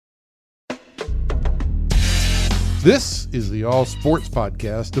This is the All Sports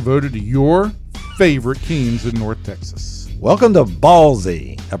Podcast devoted to your favorite teams in North Texas. Welcome to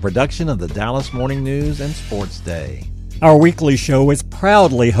Ballzy, a production of the Dallas Morning News and Sports Day. Our weekly show is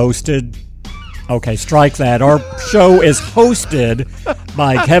proudly hosted. Okay, strike that. Our show is hosted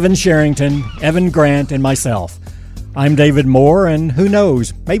by Kevin Sherrington, Evan Grant, and myself. I'm David Moore, and who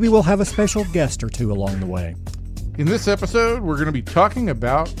knows, maybe we'll have a special guest or two along the way. In this episode, we're going to be talking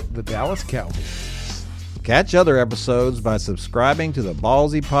about the Dallas Cowboys. Catch other episodes by subscribing to the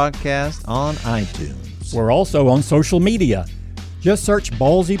Ballzy Podcast on iTunes. We're also on social media. Just search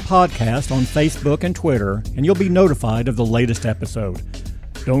Ballzy Podcast on Facebook and Twitter, and you'll be notified of the latest episode.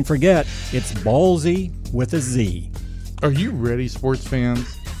 Don't forget, it's Ballzy with a Z. Are you ready, sports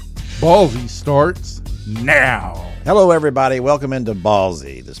fans? Ballzy starts now. Hello, everybody. Welcome into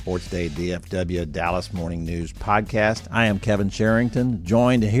Ballzy, the Sports Day DFW Dallas Morning News Podcast. I am Kevin Sherrington,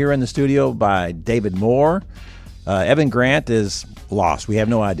 joined here in the studio by David Moore. Evan Grant is lost. We have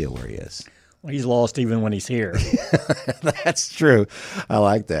no idea where he is. Well, he's lost even when he's here. That's true. I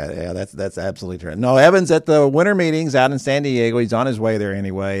like that. Yeah, that's absolutely true. No, Evan's at the winter meetings out in San Diego. He's on his way there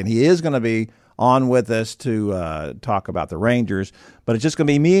anyway, and he is going to be on with us to talk about the Rangers. But it's just going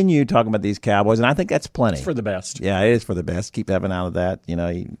to be me and you talking about these Cowboys, and I think that's plenty. It's for the best. Yeah, it is for the best. Keep Evan out of that. You know,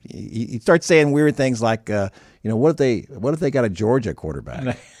 he starts saying weird things like, what if they got a Georgia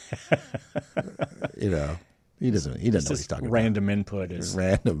quarterback? He doesn't know what he's talking about. Random input is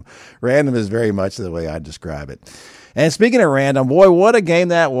random. Random is very much the way I describe it. And speaking of random, boy, what a game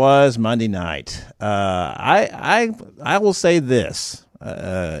that was Monday night. I will say this: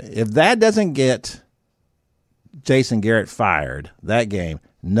 if that doesn't get Jason Garrett fired, that game,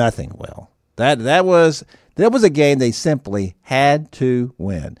 nothing will. That was a game they simply had to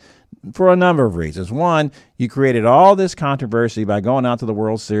win. For a number of reasons. One, you created all this controversy by going out to the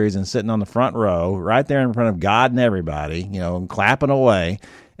World Series and sitting on the front row, right there in front of God and everybody, and clapping away.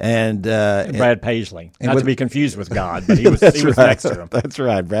 And Brad Paisley, not to be confused with God, but he was next to him. That's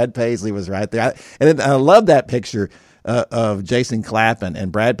right. Brad Paisley was right there. I love that picture of Jason clapping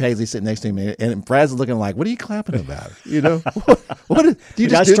and Brad Paisley sitting next to him, and Brad's looking like, "What are you clapping about? What do you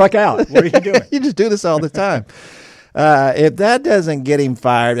just struck out? What are you doing? You just do this all the time." If that doesn't get him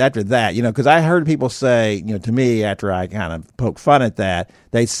fired after that, because I heard people say, to me after I kind of poked fun at that,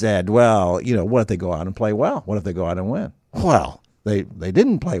 they said, well, what if they go out and play well? What if they go out and win? Well, they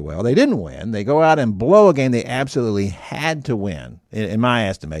didn't play well. They didn't win. They go out and blow a game they absolutely had to win, in my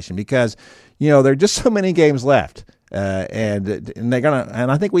estimation, because, there are just so many games left. And they're going to, and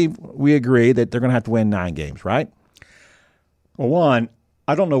I think we agree that they're going to have to win 9 games, right? Well, one,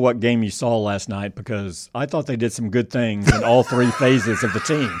 I don't know what game you saw last night because I thought they did some good things in all 3 phases of the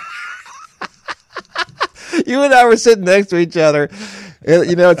team. You and I were sitting next to each other.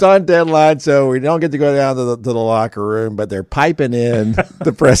 It's on deadline, so we don't get to go down to the locker room, but they're piping in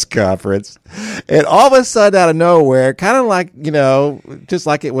the press conference. And all of a sudden, out of nowhere, kind of like, just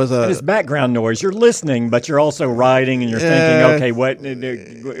like it was It's background noise. You're listening, but you're also writing, and you're thinking, okay, what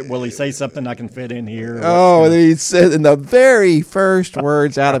will he say something I can fit in here? And he said in the very first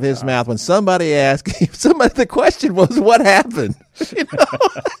words out of his mouth, when somebody asked him, the question was, what happened?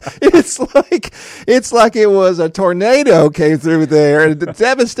 It's like it was a tornado came through there, and the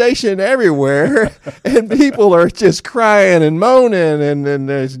devastation everywhere, and people are just crying and moaning, and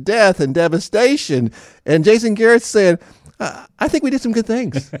there's death and devastation. And Jason Garrett said, I think we did some good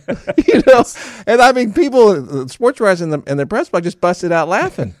things, And I mean, people, sports writers in the press box just busted out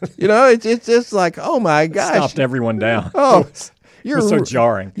laughing. It's just like, oh my gosh, stopped everyone down. Oh. It's so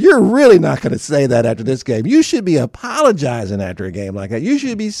jarring. You're really not going to say that after this game. You should be apologizing after a game like that. You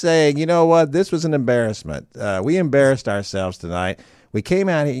should be saying, you know what, this was an embarrassment. We embarrassed ourselves tonight. We came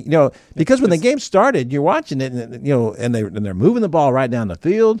out here, because when the game started, you're watching it, and they're moving the ball right down the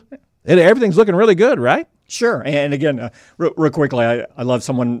field, and everything's looking really good, right? Sure. And again, real quickly, I love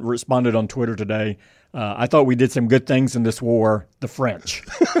someone responded on Twitter today. I thought we did some good things in this war, the French.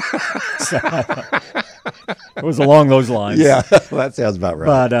 So, it was along those lines. Yeah, that sounds about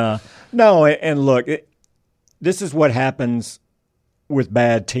right. But no, and look, this is what happens with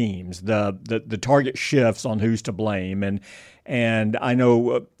bad teams. The target shifts on who's to blame, and I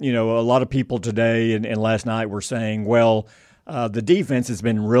know a lot of people today and last night were saying, well, the defense has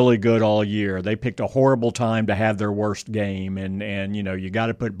been really good all year. They picked a horrible time to have their worst game, and you got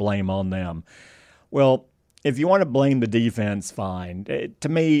to put blame on them. Well, if you want to blame the defense, fine. To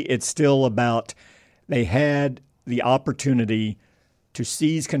me, it's still about they had the opportunity to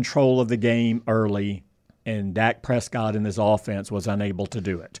seize control of the game early, and Dak Prescott and his offense was unable to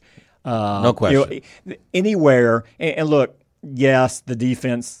do it. No question. Anywhere, and look, yes, the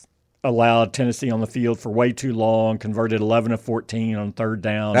defense allowed Tennessee on the field for way too long, converted 11 of 14 on third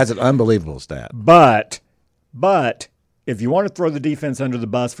down. That's an unbelievable stat. But if you want to throw the defense under the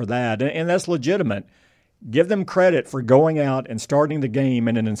bus for that, and that's legitimate, give them credit for going out and starting the game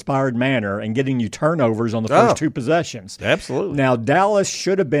in an inspired manner and getting you turnovers on the first two possessions. Absolutely. Now, Dallas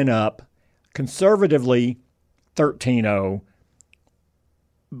should have been up conservatively 13-0,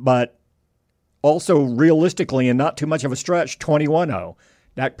 but also realistically and not too much of a stretch, 21-0.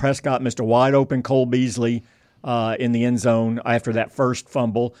 Dak Prescott missed a wide-open Cole Beasley in the end zone after that first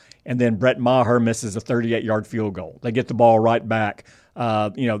fumble, and then Brett Maher misses a 38-yard field goal. They get the ball right back.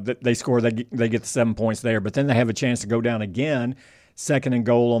 They score. They get the 7 points there, but then they have a chance to go down again, 2nd and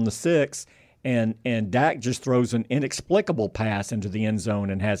goal on the 6, and Dak just throws an inexplicable pass into the end zone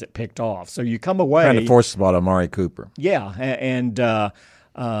and has it picked off. So you come away trying to force the ball to Amari Cooper. Yeah, and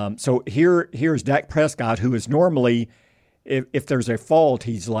so here's Dak Prescott, who is normally, if there's a fault,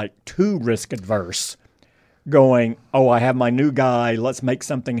 he's like too risk adverse, going, I have my new guy, let's make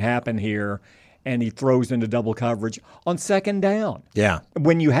something happen here, and he throws into double coverage on 2nd down. Yeah.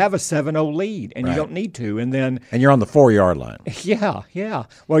 When you have a 7-0 lead and you don't need to, and you're on the 4-yard line. Yeah.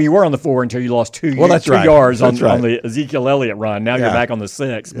 Well, you were on the 4 until you lost 2 yards on the Ezekiel Elliott run. Now you're back on the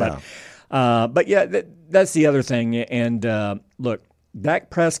 6. But that's the other thing. And look, Dak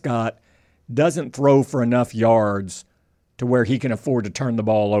Prescott doesn't throw for enough yards to where he can afford to turn the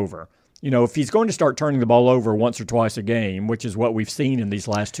ball over. If he's going to start turning the ball over once or twice a game, which is what we've seen in these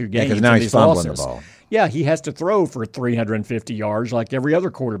last 2 games, because now he's fumbling the ball. Yeah, he has to throw for 350 yards like every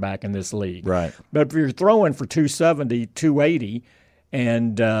other quarterback in this league. Right. But if you're throwing for 270, 280,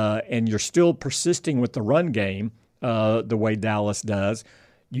 and you're still persisting with the run game the way Dallas does,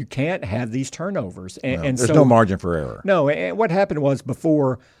 you can't have these turnovers. And there's no margin for error. No, and what happened was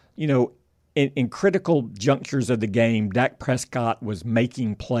before, in critical junctures of the game, Dak Prescott was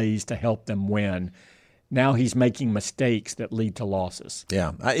making plays to help them win. Now he's making mistakes that lead to losses.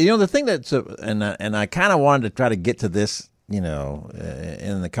 Yeah. The thing that's and I kind of wanted to try to get to this, in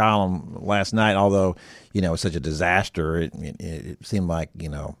the column last night, although, it was such a disaster, it seemed like,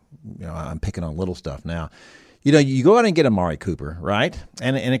 I'm picking on little stuff now. You go out and get Amari Cooper, right?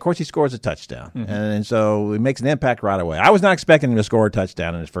 And of course he scores a touchdown. Mm-hmm. And so it makes an impact right away. I was not expecting him to score a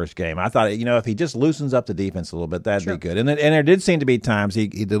touchdown in his first game. I thought, if he just loosens up the defense a little bit, that'd be good. And there did seem to be times he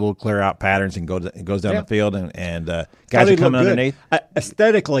did little clear out patterns and goes down the field and guys are coming underneath.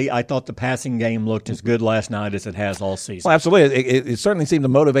 Aesthetically, I thought the passing game looked as good last night as it has all season. Well, absolutely. It certainly seemed to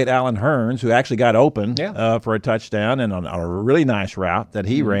motivate Allen Hurns, who actually got open for a touchdown and on a really nice route that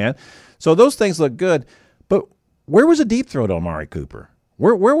he ran. So those things look good. But where was a deep throw to Amari Cooper?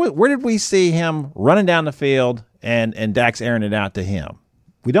 Where did we see him running down the field and Dak's airing it out to him?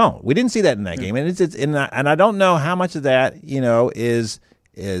 We didn't see that in that game, and I don't know how much of that is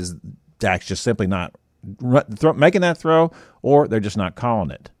Dak's just simply not making that throw, or they're just not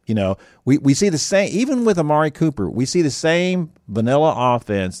calling it. We see the same, even with Amari Cooper, we see the same vanilla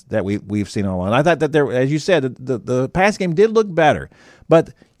offense that we've seen all along. I thought that as you said, the pass game did look better,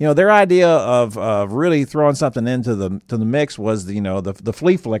 but their idea of really throwing something into the mix was the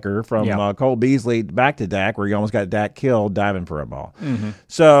flea flicker from Cole Beasley back to Dak, where he almost got Dak killed diving for a ball. Mm-hmm.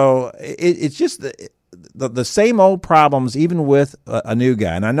 So it's just the same old problems, even with a new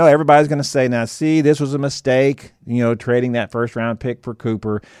guy. And I know everybody's going to say, now, see, this was a mistake, trading that first-round pick for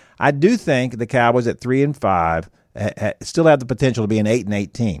Cooper. I do think the Cowboys at 3-5 still have the potential to be an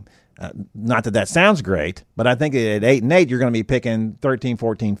 8-8 team. Not that sounds great, but I think at 8-8 you're going to be picking 13,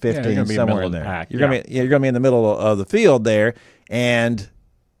 14, 15, somewhere in there. You're going to be in the middle of the field there, and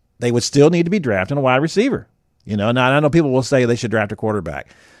they would still need to be drafting a wide receiver. Now I know people will say they should draft a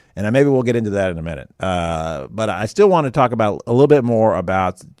quarterback. And maybe we'll get into that in a minute. But I still want to talk about a little bit more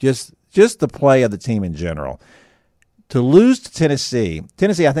about just the play of the team in general. To lose to Tennessee,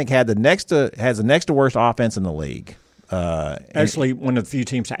 I think has the next to worst offense in the league. Actually, one of the few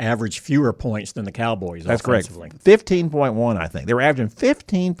teams to average fewer points than the Cowboys. That's correct. 15.1, I think. They were averaging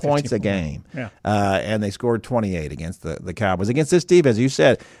 15 points a game. Yeah. And they scored 28 against the Cowboys. Against this defense, you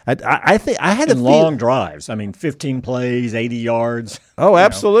said, I think I had long drives. 15 plays, 80 yards. Oh,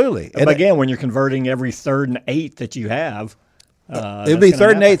 absolutely. And again, when you're converting every 3rd and 8 that you have, it would be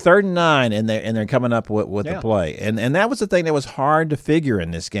 3rd and 8, 3rd and 9, and they're coming up with the play. And that was the thing that was hard to figure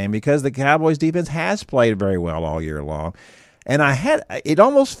in this game, because the Cowboys defense has played very well all year long. And it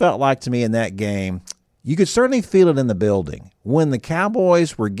almost felt like to me in that game, you could certainly feel it in the building. When the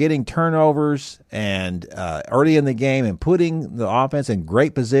Cowboys were getting turnovers and early in the game and putting the offense in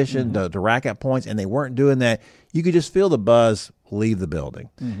great position to rack up points, and they weren't doing that, you could just feel the buzz leave the building.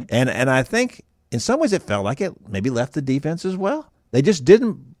 And I think in some ways it felt like it maybe left the defense as well. They just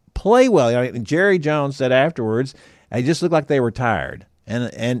didn't play well. I mean, Jerry Jones said afterwards, they just looked like they were tired.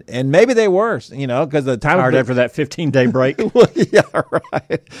 And maybe they were, because the time tired after that 15-day break. Well, yeah,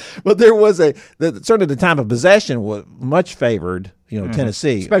 right. But there was certainly the time of possession was much favored,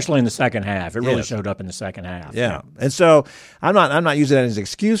 Tennessee, especially in the second half. It really showed up in the second half. Yeah, and so I'm not using that as an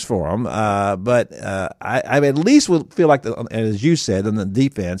excuse for them, but I at least would feel like, as you said, in the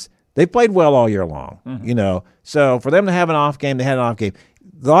defense, they played well all year long. So for them to have an off game, they had an off game.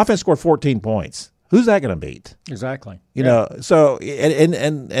 The offense scored 14 points. Who's that going to beat? Exactly. So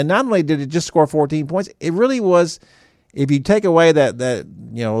and not only did it just score 14 points, it really was. If you take away that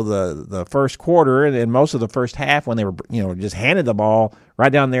the first quarter and most of the first half when they were just handed the ball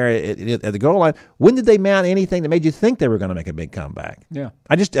right down there at the goal line, when did they mount anything that made you think they were going to make a big comeback? Yeah,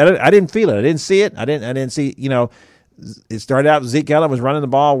 I didn't feel it. I didn't see it. I didn't see. It started out Zeke Elliott was running the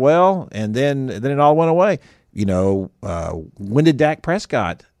ball well, and then it all went away. When did Dak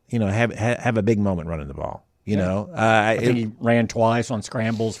Prescott have a big moment running the ball? I think he ran twice on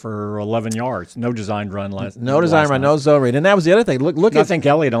scrambles for 11 yards. No designed run last. No design run, no zone read, and that was the other thing. Look. I think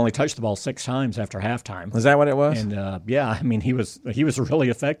Elliott only touched the ball 6 times after halftime. Is that what it was? And he was really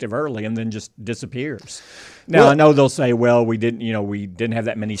effective early, and then just disappears. Now I know they'll say, well, we didn't have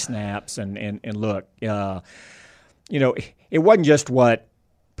that many snaps, and look, it wasn't just what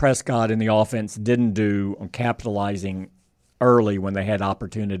Prescott and the offense didn't do on capitalizing early when they had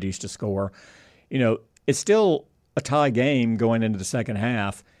opportunities to score. It's still a tie game going into the second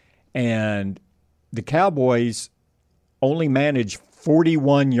half, and the Cowboys only manage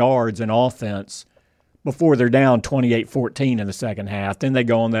 41 yards in offense before they're down 28-14 in the second half. Then they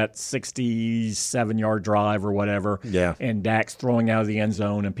go on that 67-yard drive or whatever, and Dak's throwing out of the end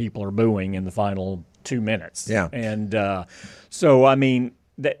zone, and people are booing in the final 2 minutes. Yeah. And so, I mean,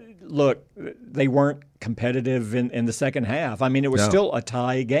 look, they weren't competitive in the second half. I mean, it was still a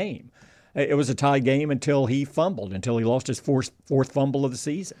tie game. It was a tie game until he lost his fourth fumble of the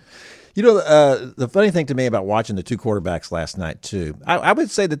season. The funny thing to me about watching the two quarterbacks last night, too, I would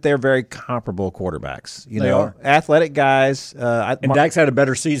say that they're very comparable quarterbacks. They are. Athletic guys. And Dak's had a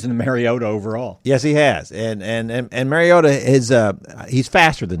better season than Mariota overall. Yes, he has. And Mariota is he's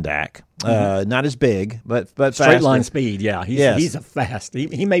faster than Dak. Not as big, but straight faster. Line speed. Yeah, he's a fast.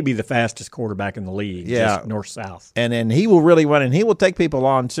 He may be the fastest quarterback in the league. Yeah, just north south. And he will really run, and he will take people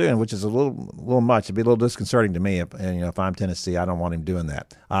on too, which is a little much. It'd be a little disconcerting to me if I'm Tennessee. I don't want him doing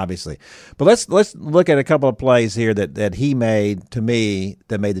that, obviously. But let's look at a couple of plays here that he made to me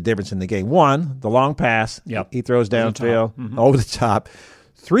that made the difference in the game. One, the long pass. Yep. He throws downfield over the top.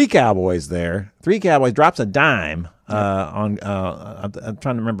 Three Cowboys drops a dime on. I'm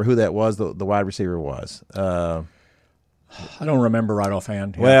trying to remember who that was. The wide receiver was. I don't remember right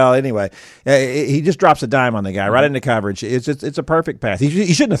offhand. Yeah. Well, anyway, he just drops a dime on the guy right into coverage. It's a perfect pass.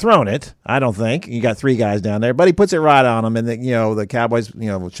 He shouldn't have thrown it. I don't think. You got 3 guys down there, but he puts it right on him. And the Cowboys,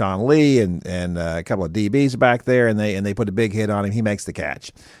 with Sean Lee and a couple of DBs back there, and they put a big hit on him. He makes the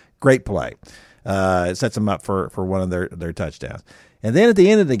catch. Great play. It sets him up for one of their touchdowns. And then at the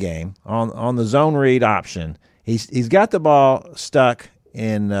end of the game, on the zone read option, he's got the ball stuck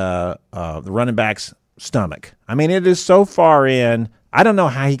in the running back's stomach. I mean, it is so far in. I don't know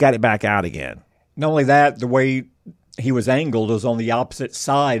how he got it back out again. Not only that, the way he was angled was on the opposite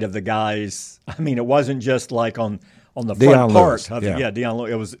side of the guys. I mean, it wasn't just like on the front part of it. Yeah, Deion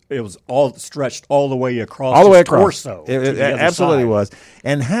Lewis. It was all stretched all the way across his torso. It absolutely was.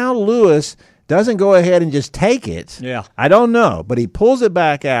 And how Lewis doesn't go ahead and just take it. Yeah. I don't know, but he pulls it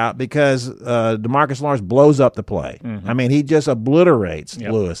back out because DeMarcus Lawrence blows up the play. Mm-hmm. I mean, he just obliterates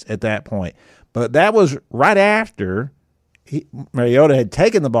Lewis at that point. But that was right after Mariota had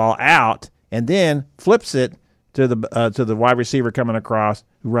taken the ball out and then flips it to the wide receiver coming across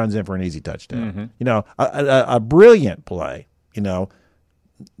who runs in for an easy touchdown. Mm-hmm. A brilliant play. No,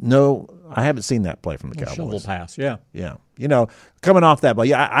 I haven't seen that play from the Cowboys. Shovel pass, yeah. Coming off that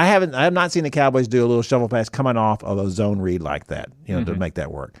play. I have not seen the Cowboys do a little shovel pass coming off of a zone read like that, to make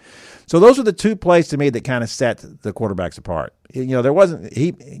that work. So those are the two plays to me that kind of set the quarterbacks apart. There wasn't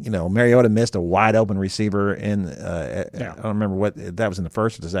Mariota missed a wide open receiver in I don't remember what that was in the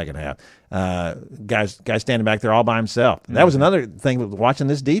first or the second half. Guys standing back there all by himself. That was another thing with watching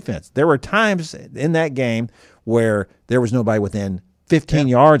this defense. There were times in that game where there was nobody within 15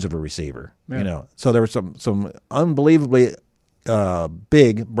 yards of a receiver. So there were some unbelievably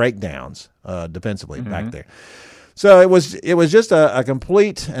big breakdowns defensively back there. So it was just a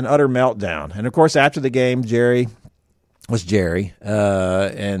complete and utter meltdown. And of course, after the game, Jerry was Jerry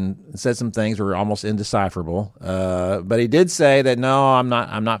and said some things that were almost indecipherable. But he did say that no, I'm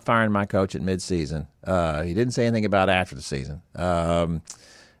not firing my coach at midseason. He didn't say anything about after the season.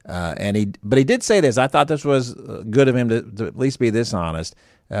 But he did say this. I thought this was good of him to at least be this honest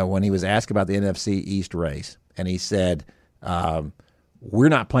when he was asked about the NFC East race, and he said, "We're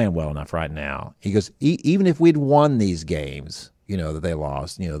not playing well enough right now." He goes, "Even if we'd won these games, that they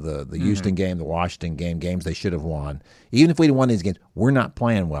lost, the Houston game, the Washington game, games they should have won. Even if we'd won these games, we're not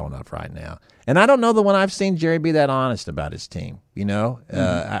playing well enough right now." And I don't know that when I've seen Jerry be that honest about his team.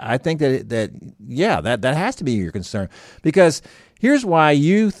 I think that has to be your concern, because here's why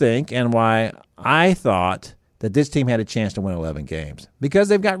you think and why I thought that this team had a chance to win 11 games, because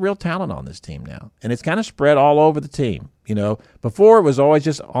they've got real talent on this team now, and it's kind of spread all over the team. Before it was always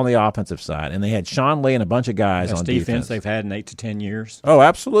just on the offensive side, and they had Sean Lee and a bunch of guys on defense they've had in 8 to 10 years. Oh,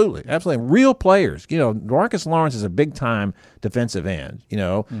 absolutely, real players. Marcus Lawrence is a big time defensive end.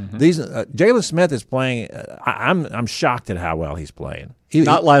 These Jalen Smith is playing. I'm shocked at how well he's playing.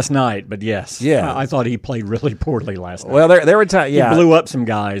 Not last night, but yes. Yeah. I thought he played really poorly last night. Well, there were times. Yeah, he blew up some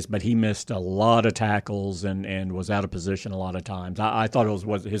guys, but he missed a lot of tackles and was out of position a lot of times. I thought it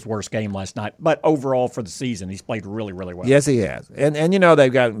was his worst game last night, but overall for the season, he's played really, really well. Yes, he has. And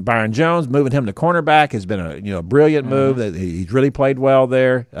they've got Byron Jones. Moving him to cornerback has been a brilliant move. He's really played well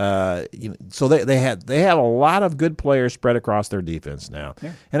there. So they have a lot of good players spread across their defense now.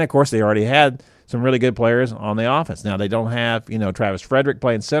 Yeah. And of course they already had some really good players on the offense. Now they don't have Travis Frederick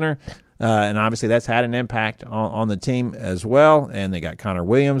playing center, and obviously that's had an impact on the team as well. And they got Connor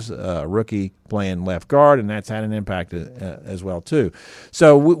Williams, a rookie, playing left guard, and that's had an impact as well too.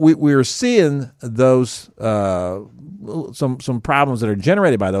 So we're seeing those some problems that are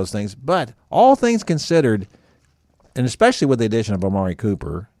generated by those things. But all things considered, and especially with the addition of Amari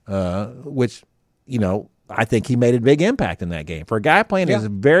Cooper, which I think he made a big impact in that game for a guy playing his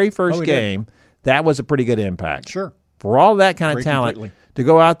very first game. That was a pretty good impact. Sure. For all that kind of talent, to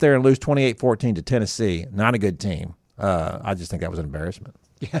go out there and lose 28-14 to Tennessee, not a good team. I just think that was an embarrassment.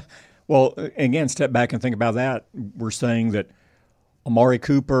 Yeah. Well, again, step back and think about that. We're saying that Amari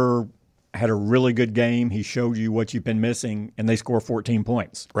Cooper had a really good game. He showed you what you've been missing, and they score 14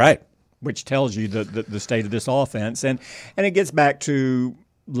 points. Right. Which tells you the state of this offense. And it gets back to,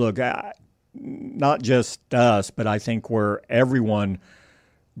 look, not just us, but I think where everyone –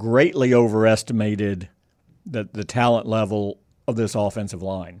 greatly overestimated the talent level of this offensive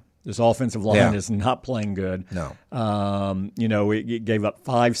line. This offensive line is not playing good. No. It gave up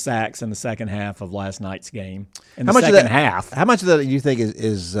 5 sacks in the second half of last night's game. In how the much second of that, half. How much of that do you think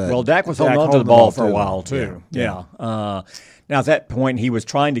is well, Dak was holding on to the ball for a while, too. Yeah. Now, at that point, he was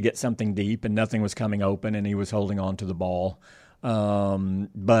trying to get something deep, and nothing was coming open, and he was holding on to the ball.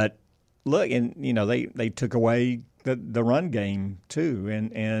 But, look, and they took away the run game too,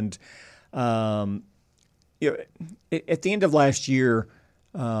 and at the end of last year,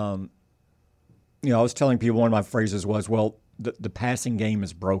 I was telling people, one of my phrases was, "Well, the passing game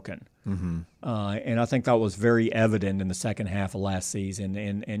is broken," and I think that was very evident in the second half of last season,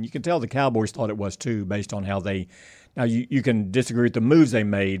 and you can tell the Cowboys thought it was too, based on how they. Now you can disagree with the moves they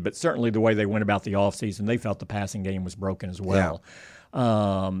made, but certainly the way they went about the offseason, they felt the passing game was broken as well.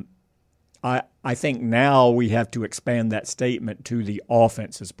 Yeah. I think now we have to expand that statement to the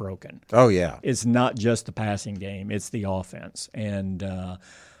offense is broken. Oh, yeah. It's not just the passing game. It's the offense. And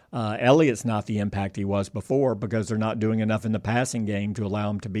Elliott's not the impact he was before because they're not doing enough in the passing game to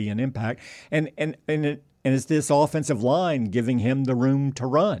allow him to be an impact. And it's this offensive line giving him the room to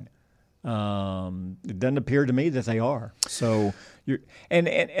run. It doesn't appear to me that they are. So and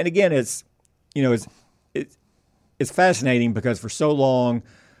again, it's fascinating because for so long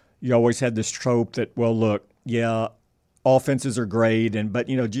 – you always had this trope that, well, look, offenses are great, but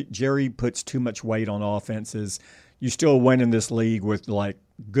Jerry puts too much weight on offenses. You still win in this league with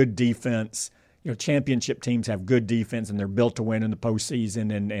good defense. Championship teams have good defense and they're built to win in the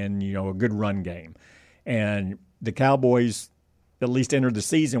postseason and a good run game. And the Cowboys at least entered the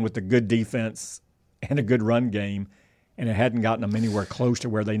season with a good defense and a good run game, and it hadn't gotten them anywhere close to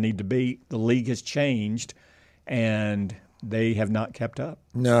where they need to be. The league has changed, and they have not kept up.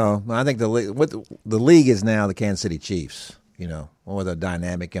 No, I think the league is now the Kansas City Chiefs, with a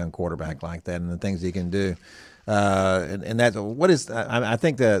dynamic young quarterback like that and the things he can do. And that's what is. I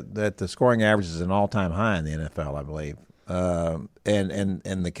think that the scoring average is an all-time high in the NFL, I believe.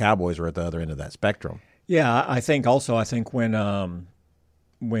 And the Cowboys are at the other end of that spectrum. Yeah, I think when the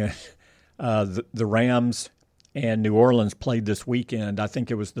Rams and New Orleans played this weekend, I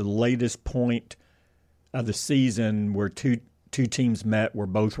think it was the latest point of the season where two teams met where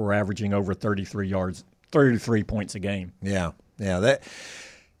both were averaging over 33 points a game. Yeah. That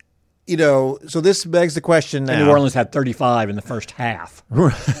so this begs the question now. And New Orleans had 35 in the first half.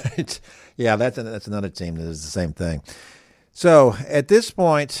 Right. Yeah, that's another team that does the same thing. So at this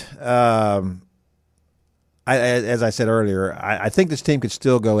point, as I said earlier, I think this team could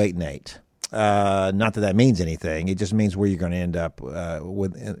still go 8-8. Not that means anything. It just means where you're going to end up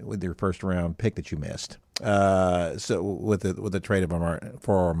with your first round pick that you missed. So with the trade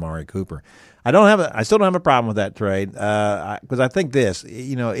for Amari Cooper, I still don't have a problem with that trade because I think this.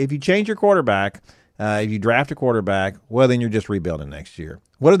 If you change your quarterback, if you draft a quarterback, well, then you're just rebuilding next year.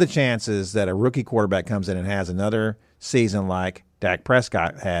 What are the chances that a rookie quarterback comes in and has another season like Dak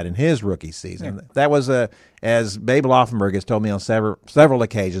Prescott had in his rookie season? Yeah. That was as Babe Laufenberg has told me on several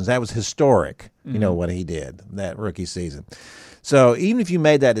occasions, that was historic. Mm-hmm. What he did that rookie season. So even if you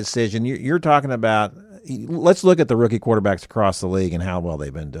made that decision, you're talking about. Let's look at the rookie quarterbacks across the league and how well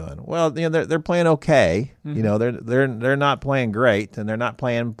they've been doing. Well, they're playing okay. Mm-hmm. They're not playing great and they're not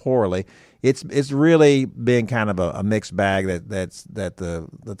playing poorly. It's really been kind of a mixed bag that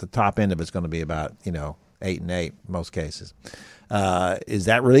the top end of it's going to be about 8-8 in most cases. Is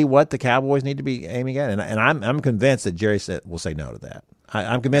that really what the Cowboys need to be aiming at? And I'm convinced that Jerry will say no to that.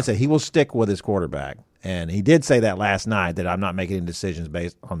 I'm convinced that he will stick with his quarterback. And he did say that last night, that I'm not making any decisions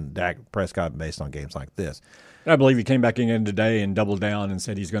based on Dak Prescott based on games like this. I believe he came back in today and doubled down and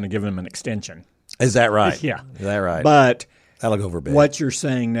said he's going to give him an extension. Is that right? Yeah. Is that right? But that'll go over big. What you're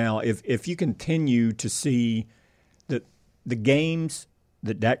saying now, if you continue to see that the games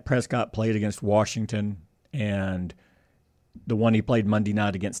that Dak Prescott played against Washington and the one he played Monday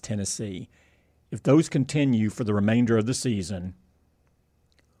night against Tennessee, if those continue for the remainder of the season –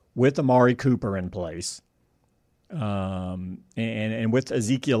 with Amari Cooper in place, and with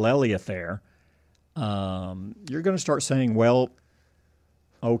Ezekiel Elliott there, you're going to start saying, well,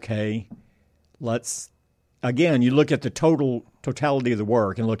 okay, again, you look at the totality of the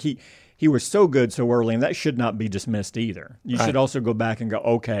work, and look, he was so good so early, and that should not be dismissed either. You should also go back and go,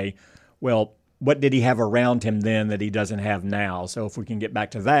 okay, well, what did he have around him then that he doesn't have now? So if we can get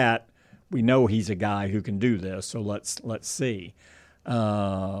back to that, we know he's a guy who can do this, so let's see.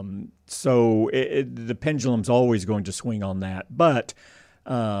 So the pendulum's always going to swing on that, but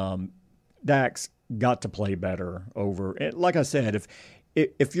Dak's got to play better over. Like I said,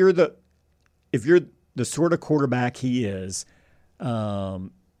 if you're the sort of quarterback he is,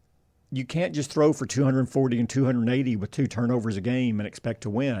 you can't just throw for 240 and 280 with 2 turnovers a game and expect to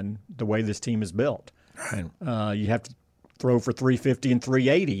win the way this team is built. Right. You have to throw for 350 and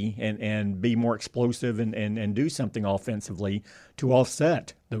 380 and be more explosive and do something offensively to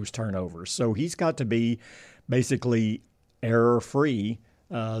offset those turnovers. So he's got to be basically error-free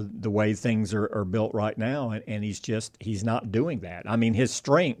the way things are built right now, and he's not doing that. I mean, his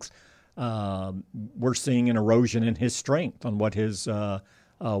strength, we're seeing an erosion in his strength on what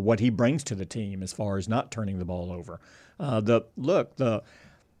he brings to the team as far as not turning the ball over.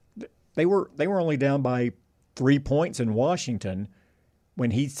 They were only down by 3 points in Washington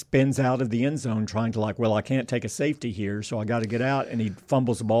when he spins out of the end zone trying to I can't take a safety here, so I got to get out, and he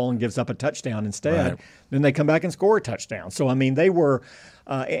fumbles the ball and gives up a touchdown instead. Right. Then they come back and score a touchdown. So, I mean, they were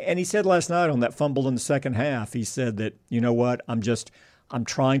and he said last night on that fumble in the second half, he said that, you know what, I'm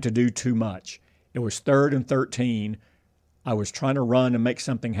trying to do too much. It was 3rd and 13. I was trying to run and make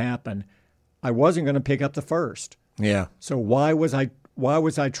something happen. I wasn't going to pick up the first. Yeah. So why was I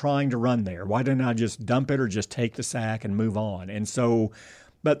trying to run there? Why didn't I just dump it or just take the sack and move on? And so,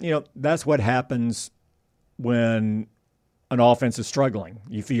 but, that's what happens when an offense is struggling.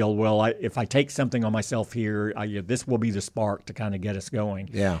 You feel, well, if I take something on myself here, this will be the spark to kind of get us going.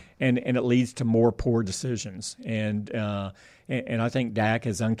 Yeah. And it leads to more poor decisions. And I think Dak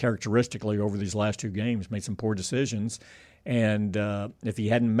has uncharacteristically over these last 2 games made some poor decisions. And if he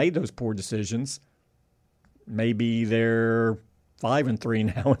hadn't made those poor decisions, maybe they're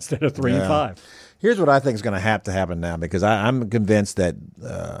 5-3 now instead of 3-5. Here's what I think is going to have to happen now, because I'm convinced that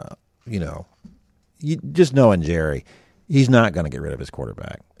just knowing Jerry, he's not going to get rid of his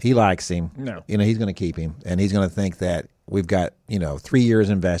quarterback. He likes him. No, he's going to keep him, and he's going to think that we've got 3 years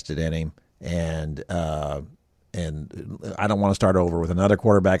invested in him, and I don't want to start over with another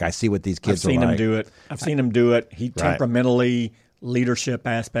quarterback. I see what these kids are like. I've seen him do it. He temperamentally, leadership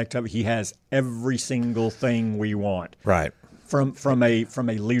aspect of it, he has every single thing we want. Right. From a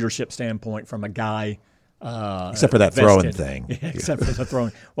leadership standpoint, from a guy, except for that throwing thing. Yeah, except for the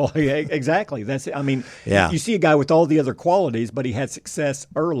throwing. Well, yeah, exactly. That's it. I mean, yeah. You see a guy with all the other qualities, but he had success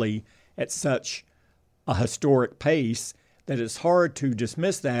early at such a historic pace that it's hard to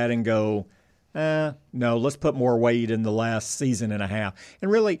dismiss that and go, No, let's put more weight in the last season and a half.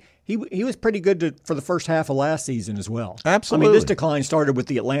 And really, he was pretty good for the first half of last season as well. Absolutely. I mean, this decline started with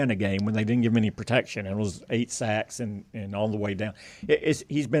the Atlanta game when they didn't give him any protection, and it was 8 sacks and all the way down.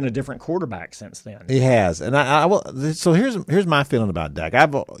 He's been a different quarterback since then. He has, and I will. So here's my feeling about Dak.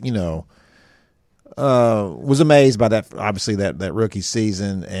 Was amazed by that. Obviously, that rookie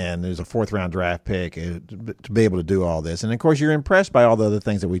season, and there's a 4th-round draft pick to be able to do all this. And of course, you're impressed by all the other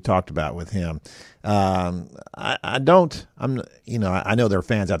things that we talked about with him. I know there are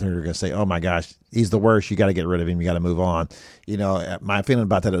fans out there who are going to say, "Oh my gosh, he's the worst. You got to get rid of him. You got to move on." My feeling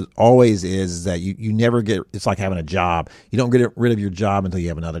about that always is that you never get. It's like having a job. You don't get rid of your job until you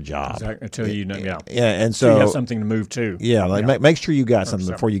have another job. Exactly. Until you know, yeah, and so you have something to move to. Yeah, make sure you got something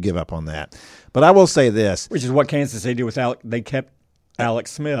before you give up on that. But I will say this, which is what Kansas City did with Alex. They kept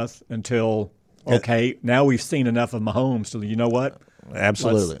Alex Smith until now we've seen enough of Mahomes. So you know what?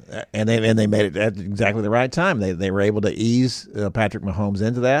 Absolutely, and they made it at exactly the right time. They were able to ease Patrick Mahomes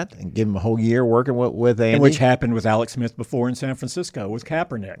into that and give him a whole year working with Andy, which happened with Alex Smith before in San Francisco with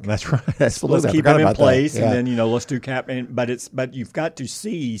Kaepernick. That's right. Absolutely. Let's keep him in place, and then let's do But you've got to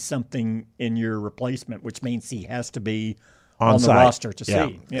see something in your replacement, which means he has to be on the roster to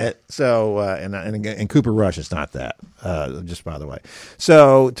see. Yeah. So and Cooper Rush is not that. Just by the way.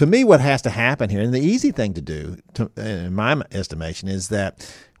 So to me, what has to happen here, and the easy thing to do, in my estimation, is that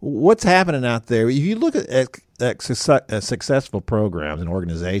what's happening out there. If you look at successful programs and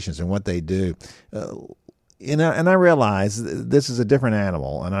organizations and what they do. And I realize this is a different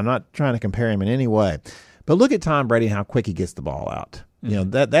animal, and I'm not trying to compare him in any way. But look at Tom Brady and how quick he gets the ball out.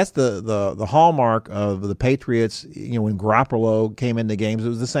 That's the hallmark of the Patriots. When Garoppolo came into games, it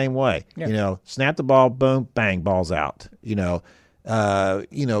was the same way. Yeah. Snap the ball, boom, bang, ball's out.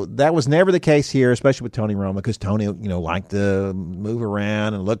 That was never the case here, especially with Tony Romo, because Tony, liked to move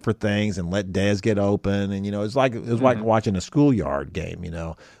around and look for things and let Dez get open, and it was like watching a schoolyard game.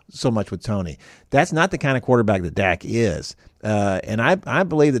 So much with Tony. That's not the kind of quarterback that Dak is. And I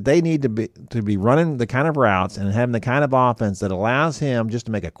believe that they need to be running the kind of routes and having the kind of offense that allows him just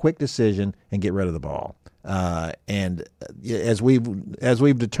to make a quick decision and get rid of the ball. And as we've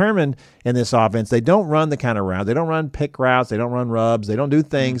determined in this offense, they don't run the kind of route. They don't run pick routes. They don't run rubs. They don't do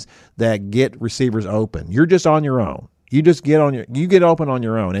things that get receivers open. You're just on your own. You just get open on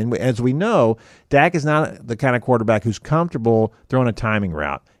your own. And as we know, Dak is not the kind of quarterback who's comfortable throwing a timing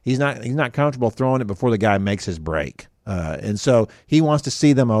route. He's not comfortable throwing it before the guy makes his break. And so he wants to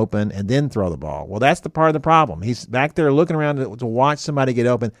see them open and then throw the ball. Well, that's the part of the problem. He's back there looking around to watch somebody get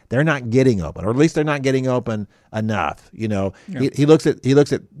open. They're not getting open, or at least they're not getting open enough. He looks at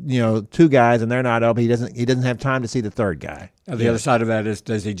two guys and they're not open. He doesn't have time to see the third guy. The other side of that is,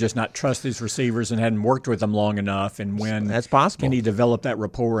 does he just not trust these receivers and hadn't worked with them long enough? And when that's possible, can he develop that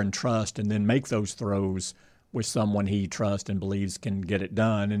rapport and trust and then make those throws with someone he trusts and believes can get it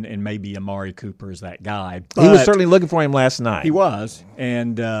done, and maybe Amari Cooper is that guy. But he was certainly looking for him last night. He was,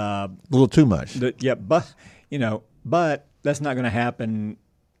 and a little too much. But that's not going to happen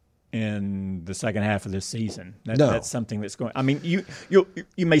in the second half of this seaon. That's something that's going. I mean, you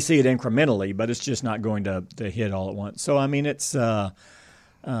may see it incrementally, but it's just not going to hit all at once. So I mean, it's. But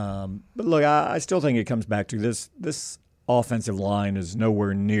look, I still think it comes back to this. Offensive line is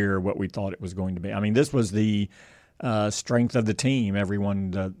nowhere near what we thought it was going to be. I mean, this was the strength of the team.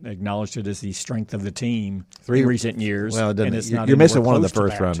 Everyone acknowledged it as the strength of the team in recent years. Well, you're missing one of the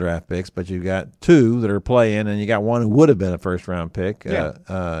first-round draft picks, but you've got two that are playing, and you got one who would have been a first-round pick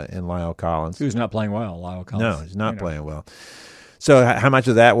in Lyle Collins. Who's not playing well, Lyle Collins. No, he's not playing well. So how much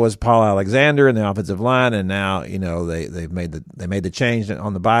of that was Paul Alexander and the offensive line, and now they made the change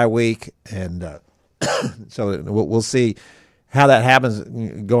on the bye week, and so we'll see how that happens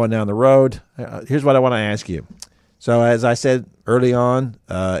going down the road. Here's what I want to ask you. So as I said early on,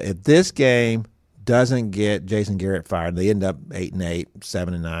 if this game doesn't get Jason Garrett fired, they end up 8-8,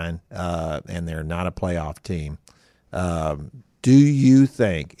 7-9, and they're not a playoff team. Do you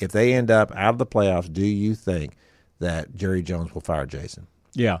think, if they end up out of the playoffs, do you think that Jerry Jones will fire Jason?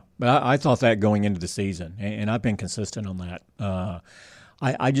 Yeah, but I thought that going into the season, and I've been consistent on that.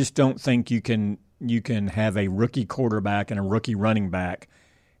 I just don't think you can have a rookie quarterback and a rookie running back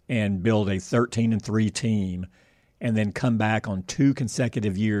and build a 13-3 team and then come back on 2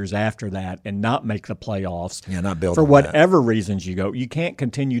 consecutive years after that and not make the playoffs. Yeah, not build for whatever reasons you go. You can't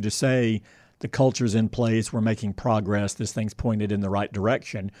continue to say the culture's in place, we're making progress, this thing's pointed in the right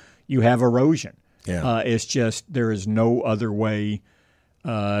direction. You have erosion. Yeah. It's just there is no other way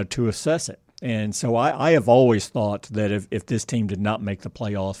to assess it. And so I have always thought that if this team did not make the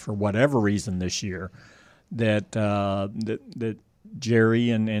playoffs for whatever reason this year, that Jerry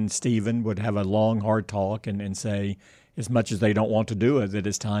and Steven would have a long, hard talk and say, as much as they don't want to do it, that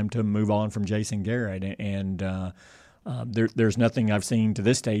it's time to move on from Jason Garrett. And there's nothing I've seen to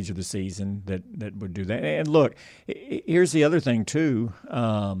this stage of the season that would do that. And look, here's the other thing too.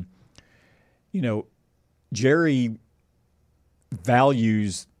 Jerry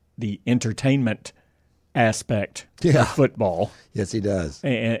values the entertainment aspect of football. Yes, he does.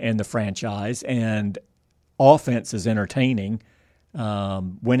 And the franchise. And offense is entertaining.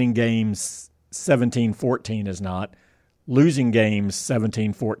 Winning games 17-14 is not. Losing games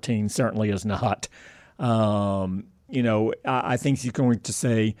 17-14 certainly is not. I think he's going to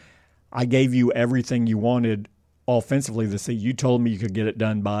say, I gave you everything you wanted offensively this season. You told me you could get it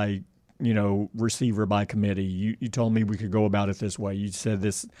done by, receiver by committee. You told me we could go about it this way. You said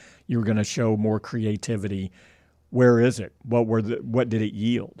you were going to show more creativity. Where is it? What did it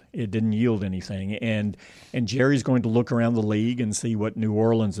yield? It didn't yield anything. And Jerry's going to look around the league and see what New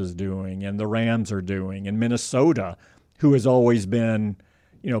Orleans is doing and the Rams are doing and Minnesota, who has always been,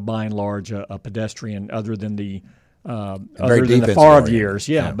 by and large, a pedestrian other than the Favre years.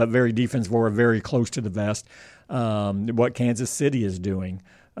 Yeah, but very defensive or very close to the vest. What Kansas City is doing,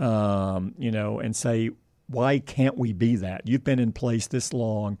 and say, why can't we be that? You've been in place this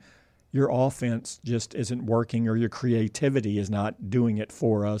long. Your offense just isn't working, or your creativity is not doing it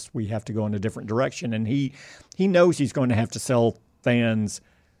for us. We have to go in a different direction. And he knows he's going to have to sell fans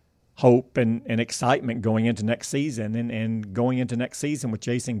hope and excitement going into next season. And going into next season with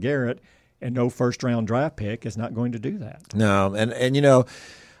Jason Garrett and no first-round draft pick is not going to do that. No, and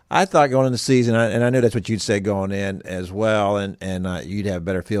I thought going into the season, and I knew that's what you'd say going in as well, and you'd have a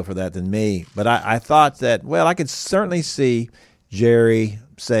better feel for that than me. But I thought that, I could certainly see Jerry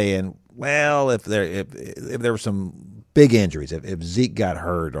saying, if there were some big injuries, if Zeke got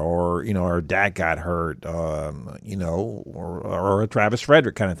hurt or Dak got hurt, or a Travis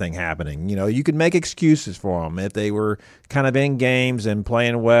Frederick kind of thing happening, you could make excuses for them if they were kind of in games and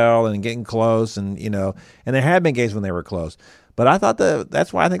playing well and getting close, and there have been games when they were close. But I thought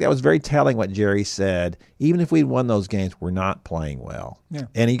that's why I think that was very telling what Jerry said. Even if we'd won those games, we're not playing well. Yeah.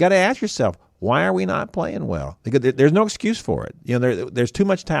 And you got to ask yourself, why are we not playing well? Because there's no excuse for it. There's too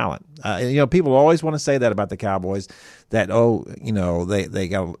much talent. People always want to say that about the Cowboys, that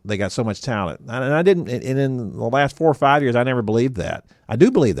they got so much talent. And I didn't. And in the last 4 or 5 years, I never believed that. I do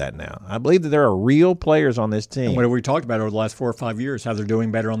believe that now. I believe that there are real players on this team. And what we talked about over the last 4 or 5 years, how they're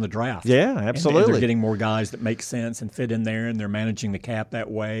doing better on the draft. Yeah, absolutely. And they're getting more guys that make sense and fit in there, and they're managing the cap that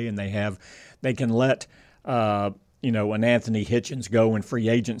way, and they can let. An Anthony Hitchens go in free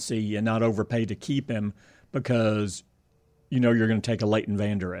agency and not overpay to keep him because you're going to take a Leighton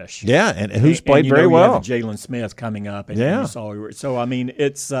Vander Esch. Yeah, and who's played very well. You have Jalen Smith coming up. And so, I mean,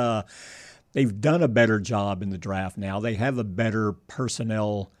 it's they've done a better job in the draft now. They have a better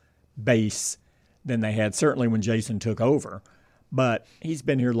personnel base than they had certainly when Jason took over. But he's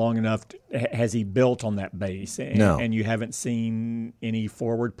been here long enough. Has he built on that base? No. And you haven't seen any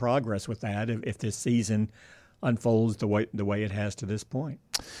forward progress with that if this season unfolds the way it has to this point.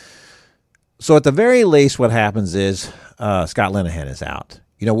 So at the very least, what happens is Scott Linehan is out.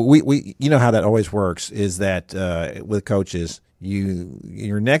 We how that always works is that with coaches,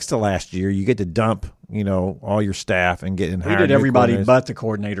 you're next to last year. You get to dump all your staff and get in. We did everybody but the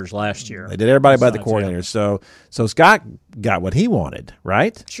coordinators last year. They did everybody but the coordinators. Yeah. So Scott got what he wanted,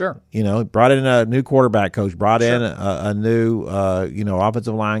 right? Sure. Brought in a new quarterback coach. Brought in a new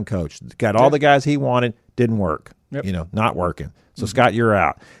offensive line coach. Got all the guys he wanted. Didn't work. Yep. Not working. So Scott, you're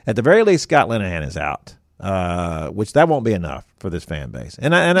out. At the very least, Scott Linehan is out. Which that won't be enough for this fan base,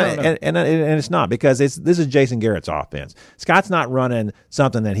 and it's not, because this is Jason Garrett's offense. Scott's not running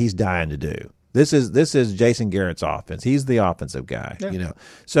something that he's dying to do. This is Jason Garrett's offense. He's the offensive guy. Yeah.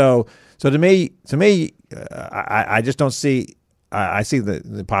 So to me, I just don't see. I see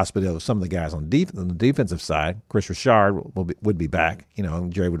the possibility of some of the guys on the defensive side. Chris Richard would be back.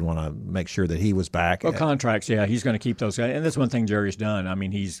 Jerry would want to make sure that he was back. Well, contracts, he's going to keep those guys, and that's one thing Jerry's done. I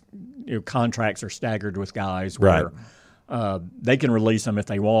mean, contracts are staggered with guys where they can release them if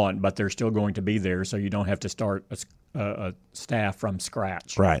they want, but they're still going to be there, so you don't have to start a staff from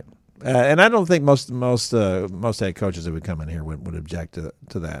scratch. Right. And I don't think most head coaches that would come in here would object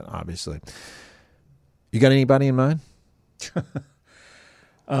to that. Obviously, you got anybody in mind?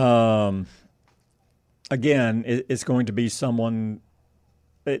 Again, it's going to be someone.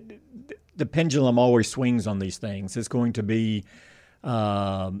 The pendulum always swings on these things. It's going to be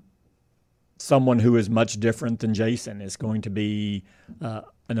someone who is much different than Jason. It's going to be an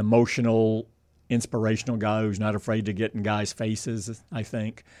emotional, inspirational guy who's not afraid to get in guys' faces. I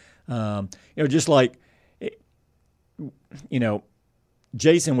think, just like,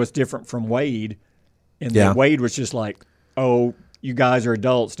 Jason was different from Wade, and then Wade was just like, oh, you guys are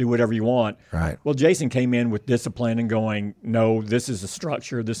adults, do whatever you want. Right. Well, Jason came in with discipline and going, no, this is the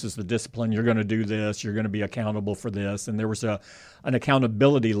structure, this is the discipline, you're going to do this, you're going to be accountable for this. And there was an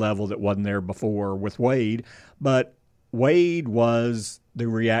accountability level that wasn't there before with Wade. But Wade was the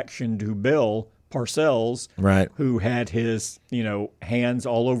reaction to Bill Parcells, right, who had his hands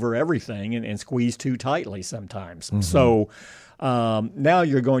all over everything and squeezed too tightly sometimes. Mm-hmm. So now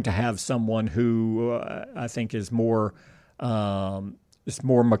you're going to have someone who I think is more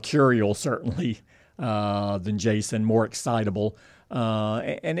mercurial, certainly, than Jason, more excitable.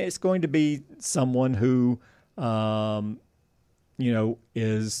 And it's going to be someone who,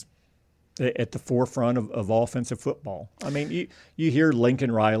 is at the forefront of offensive football. I mean, you hear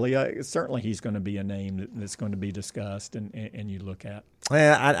Lincoln Riley. Certainly he's going to be a name that's going to be discussed and you look at.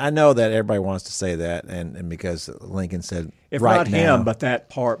 Yeah, I know that everybody wants to say that, and because Lincoln said if right not now, him, but that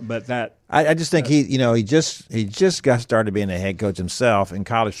part, but that I just think he just got started being a head coach himself in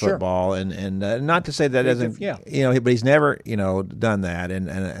college football, and not to say that doesn't but he's never done that,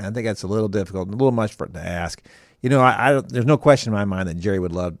 and I think that's a little difficult, a little much for it to ask. There's no question in my mind that Jerry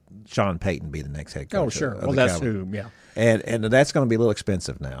would love Sean Payton to be the next head coach. Oh, sure. Of well, the that's Cowboys. who, yeah. And that's going to be a little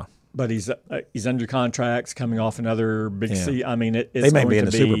expensive now. But he's under contracts, coming off another big season. I mean, they may be in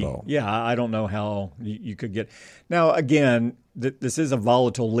the Super Bowl. Yeah, I don't know how you could get. Now, again, this is a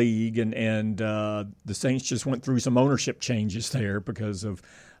volatile league, and the Saints just went through some ownership changes there because of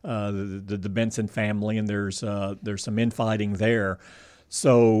the Benson family, and there's some infighting there.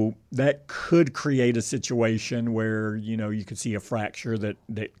 So that could create a situation where you could see a fracture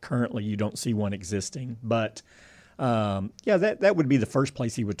that currently you don't see one existing, but. That would be the first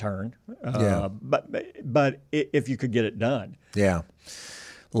place he would turn. But if you could get it done. Yeah.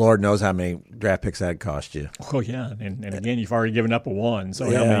 Lord knows how many draft picks that'd cost you. Oh yeah, and again, you've already given up a one. So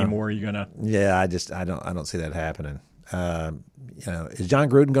how many more are you gonna? Yeah, I don't see that happening. Is John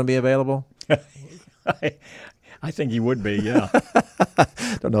Gruden going to be available? I think he would be. Yeah.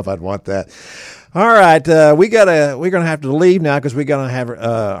 Don't know if I'd want that. All right, we're gonna have to leave now because we're gonna have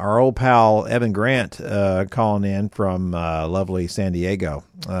our old pal Evan Grant calling in from lovely San Diego,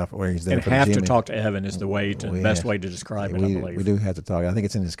 where he's there. And for have the to talk to Evan is the best way to describe it. I believe we do have to talk. I think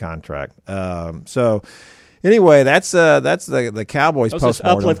it's in his contract. So. Anyway, that's the Cowboys post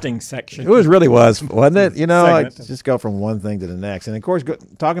uplifting section. It really was, wasn't it? I just go from one thing to the next, and of course,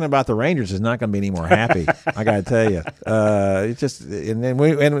 talking about the Rangers is not going to be any more happy. I got to tell you, it's just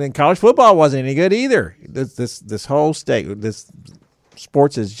and college football wasn't any good either. This whole state, this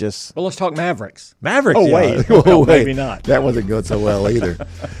sports is just. Well, let's talk Mavericks. Mavericks. Oh wait, well, maybe not. That wasn't going so well either.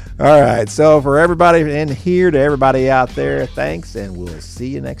 All right, so for everybody in here to everybody out there, thanks, and we'll see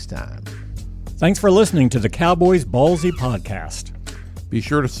you next time. Thanks for listening to the Cowboys Ballzy podcast. Be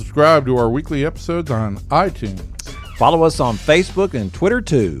sure to subscribe to our weekly episodes on iTunes. Follow us on Facebook and Twitter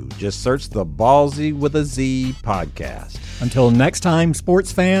too. Just search the Ballzy with a Z podcast. Until next time,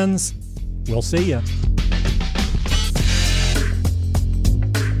 sports fans, we'll see you.